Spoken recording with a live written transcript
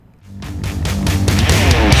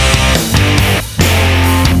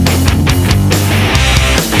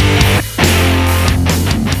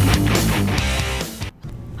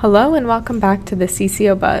Hello and welcome back to the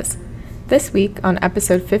CCO Buzz. This week, on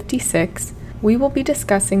episode 56, we will be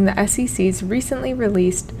discussing the SEC's recently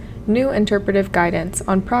released new interpretive guidance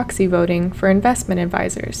on proxy voting for investment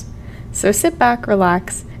advisors. So sit back,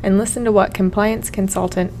 relax, and listen to what compliance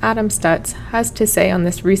consultant Adam Stutz has to say on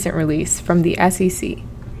this recent release from the SEC.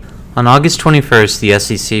 On August 21st, the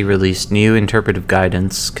SEC released new interpretive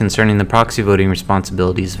guidance concerning the proxy voting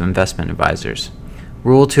responsibilities of investment advisors.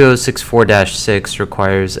 Rule 2064-6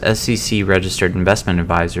 requires SEC-registered investment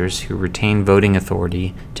advisors who retain voting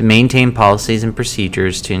authority to maintain policies and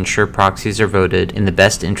procedures to ensure proxies are voted in the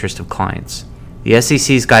best interest of clients. The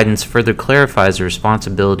SEC's guidance further clarifies the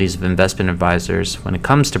responsibilities of investment advisors when it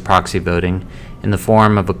comes to proxy voting in the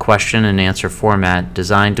form of a question and answer format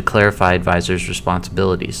designed to clarify advisors'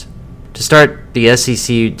 responsibilities. To start, the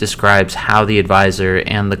SEC describes how the advisor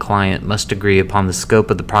and the client must agree upon the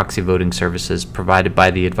scope of the proxy voting services provided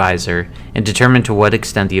by the advisor and determine to what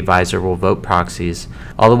extent the advisor will vote proxies,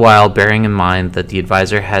 all the while bearing in mind that the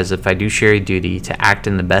advisor has a fiduciary duty to act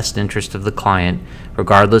in the best interest of the client,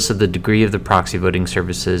 regardless of the degree of the proxy voting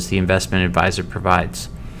services the investment advisor provides.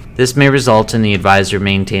 This may result in the advisor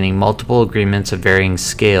maintaining multiple agreements of varying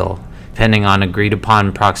scale, depending on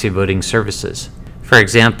agreed-upon proxy voting services. For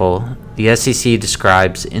example, the SEC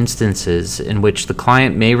describes instances in which the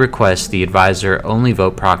client may request the advisor only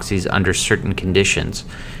vote proxies under certain conditions,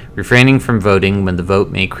 refraining from voting when the vote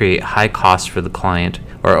may create high costs for the client,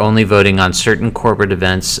 or only voting on certain corporate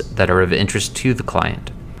events that are of interest to the client.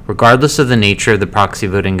 Regardless of the nature of the proxy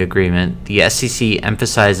voting agreement, the SEC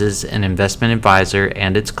emphasizes an investment advisor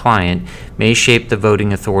and its client may shape the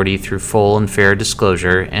voting authority through full and fair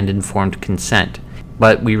disclosure and informed consent.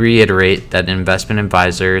 But we reiterate that an investment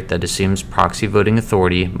advisor that assumes proxy voting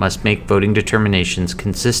authority must make voting determinations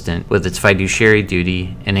consistent with its fiduciary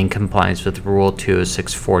duty and in compliance with Rule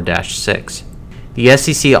 2064-6. The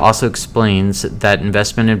SEC also explains that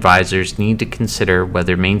investment advisors need to consider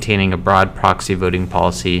whether maintaining a broad proxy voting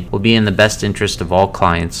policy will be in the best interest of all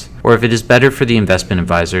clients, or if it is better for the investment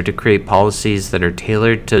advisor to create policies that are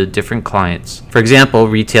tailored to different clients. For example,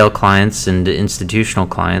 retail clients and institutional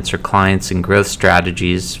clients, or clients in growth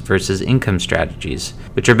strategies versus income strategies,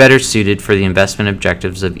 which are better suited for the investment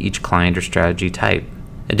objectives of each client or strategy type.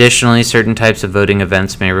 Additionally, certain types of voting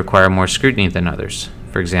events may require more scrutiny than others.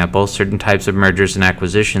 For example, certain types of mergers and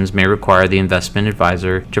acquisitions may require the investment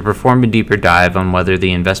advisor to perform a deeper dive on whether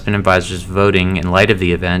the investment advisor's voting in light of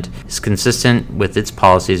the event is consistent with its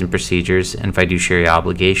policies and procedures and fiduciary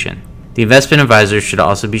obligation. The investment advisor should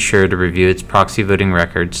also be sure to review its proxy voting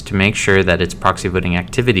records to make sure that its proxy voting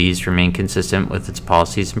activities remain consistent with its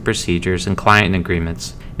policies and procedures and client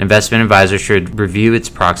agreements. An investment advisor should review its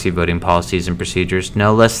proxy voting policies and procedures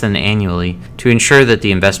no less than annually to ensure that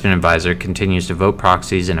the investment advisor continues to vote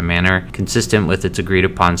proxies in a manner consistent with its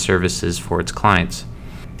agreed-upon services for its clients.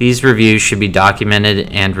 These reviews should be documented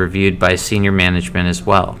and reviewed by senior management as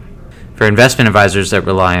well. For investment advisors that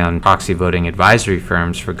rely on proxy voting advisory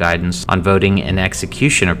firms for guidance on voting and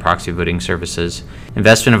execution of proxy voting services,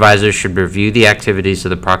 investment advisors should review the activities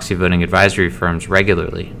of the proxy voting advisory firms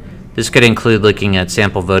regularly. This could include looking at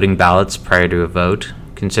sample voting ballots prior to a vote,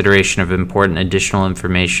 consideration of important additional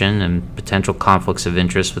information and potential conflicts of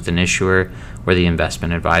interest with an issuer or the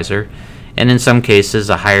investment advisor, and in some cases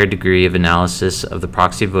a higher degree of analysis of the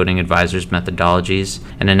proxy voting advisor's methodologies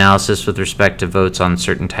and analysis with respect to votes on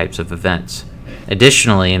certain types of events.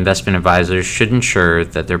 Additionally, investment advisors should ensure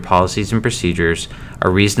that their policies and procedures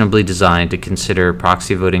are reasonably designed to consider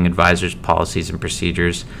proxy voting advisors' policies and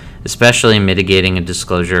procedures, especially in mitigating a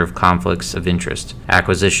disclosure of conflicts of interest,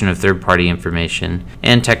 acquisition of third-party information,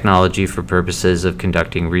 and technology for purposes of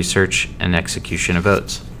conducting research and execution of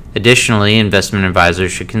votes. Additionally, investment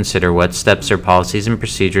advisors should consider what steps their policies and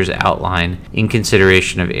procedures outline in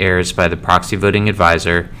consideration of errors by the proxy voting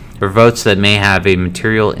advisor or votes that may have a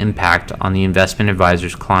material impact on the investment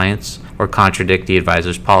advisor's clients or contradict the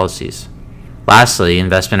advisor's policies. Lastly,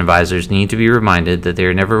 investment advisors need to be reminded that they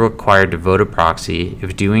are never required to vote a proxy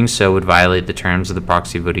if doing so would violate the terms of the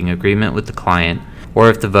proxy voting agreement with the client or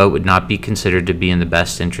if the vote would not be considered to be in the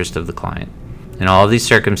best interest of the client. In all of these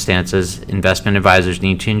circumstances, investment advisors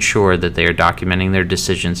need to ensure that they are documenting their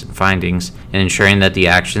decisions and findings and ensuring that the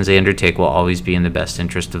actions they undertake will always be in the best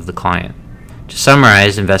interest of the client. To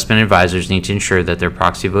summarize, investment advisors need to ensure that their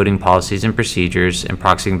proxy voting policies and procedures and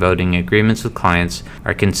proxy voting agreements with clients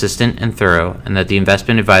are consistent and thorough, and that the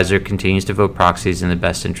investment advisor continues to vote proxies in the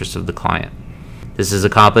best interest of the client. This is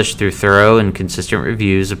accomplished through thorough and consistent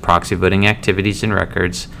reviews of proxy voting activities and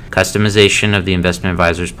records, customization of the investment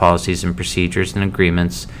advisor's policies and procedures and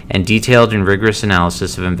agreements, and detailed and rigorous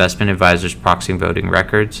analysis of investment advisor's proxy voting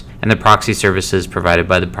records and the proxy services provided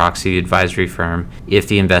by the proxy advisory firm if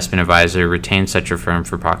the investment advisor retains such a firm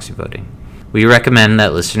for proxy voting. We recommend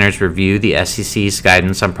that listeners review the SEC's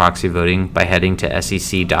guidance on proxy voting by heading to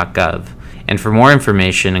sec.gov. And for more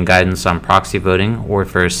information and guidance on proxy voting or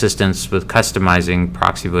for assistance with customizing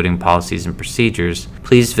proxy voting policies and procedures,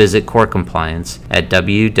 please visit Core Compliance at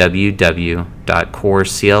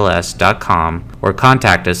www.corecls.com or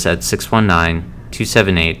contact us at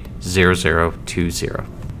 619-278-0020.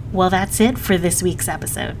 Well, that's it for this week's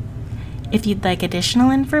episode. If you'd like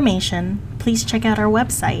additional information, please check out our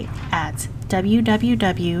website at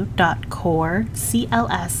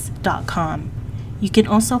www.corecls.com. You can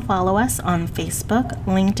also follow us on Facebook,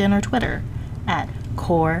 LinkedIn, or Twitter at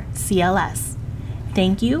CoreCLS.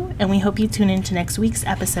 Thank you, and we hope you tune in to next week's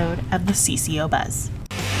episode of the CCO Buzz.